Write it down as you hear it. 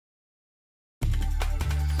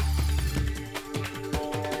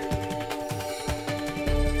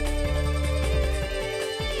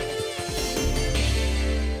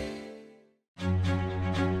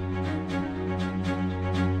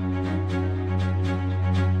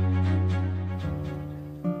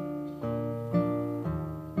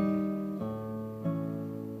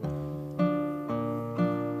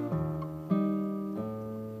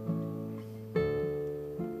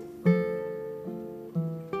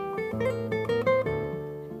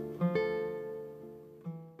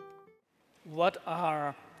What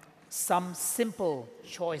are some simple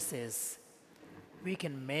choices we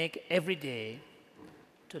can make every day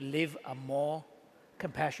to live a more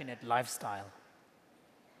compassionate lifestyle?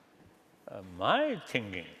 My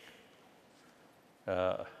thinking,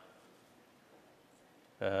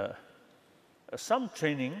 some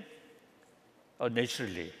training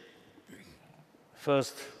naturally,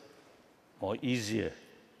 first more easier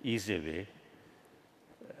way,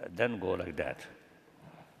 then go like that.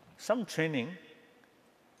 Some training,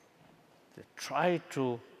 they try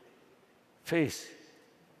to face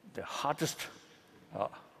the hardest.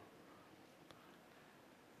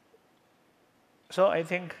 So I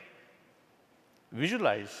think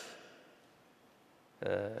visualize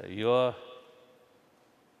your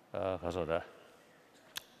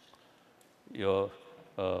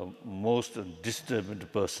most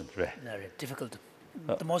disturbed person, right? Very difficult,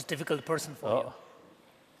 the most difficult person for you.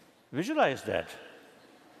 Visualize that.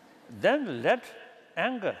 Then let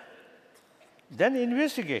anger. Then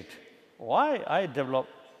investigate why I develop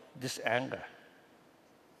this anger.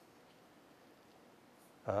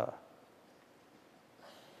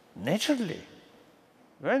 Naturally,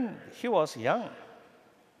 when he was young,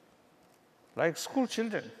 like school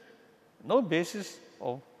children, no basis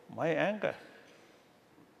of my anger.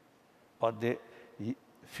 But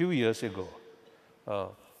few years ago,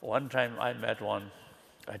 one time I met one,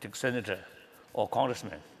 I think, senator or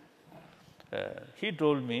congressman. He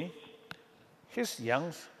told me his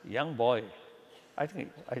young boy, I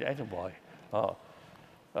think boy,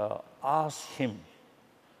 asked him,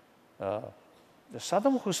 the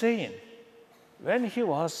Saddam Hussein, when he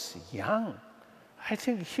was young, I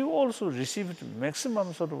think he also received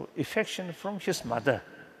maximum sort of affection from his mother.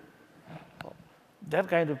 That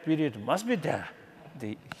kind of period must be there.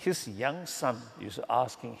 His young son is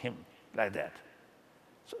asking him like that.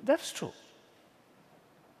 So that's true.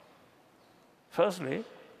 Firstly,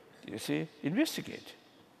 you see, investigate.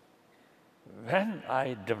 When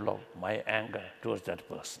I develop my anger towards that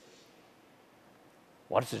person,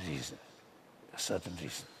 what's the reason? A certain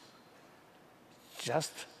reason.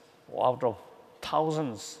 Just out of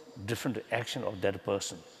thousands different actions of that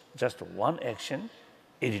person, just one action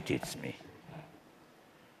irritates me.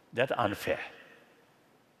 That's unfair.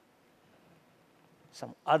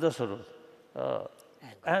 Some other sort of,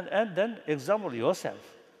 and then example yourself.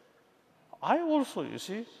 I also, you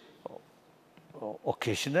see,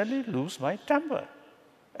 occasionally lose my temper,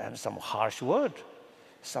 and some harsh word,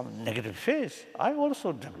 some negative face, I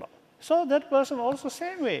also develop. So that person also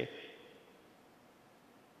same way.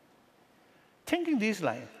 Thinking these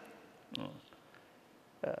lines,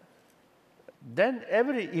 then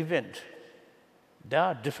every event, there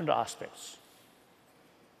are different aspects.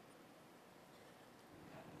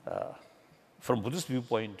 From Buddhist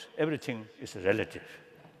viewpoint, everything is relative.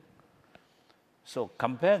 So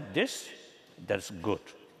compare this, that's good.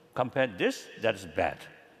 Compare this, that's bad.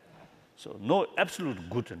 So no absolute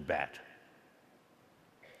good and bad.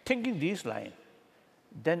 Thinking these lines,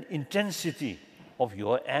 then intensity of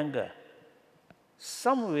your anger,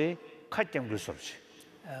 some way,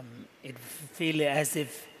 It feels as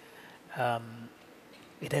if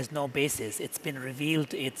it has no basis. It's been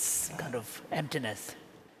revealed, its kind of emptiness.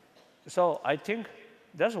 So I think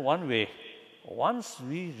that's one way. Once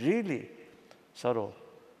we really sort of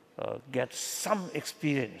get some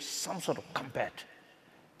experience, some sort of combat,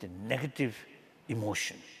 the negative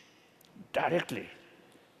emotion directly,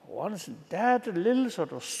 once that little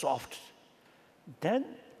sort of soft, then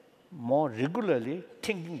more regularly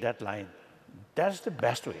thinking that line, that's the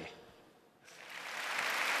best way.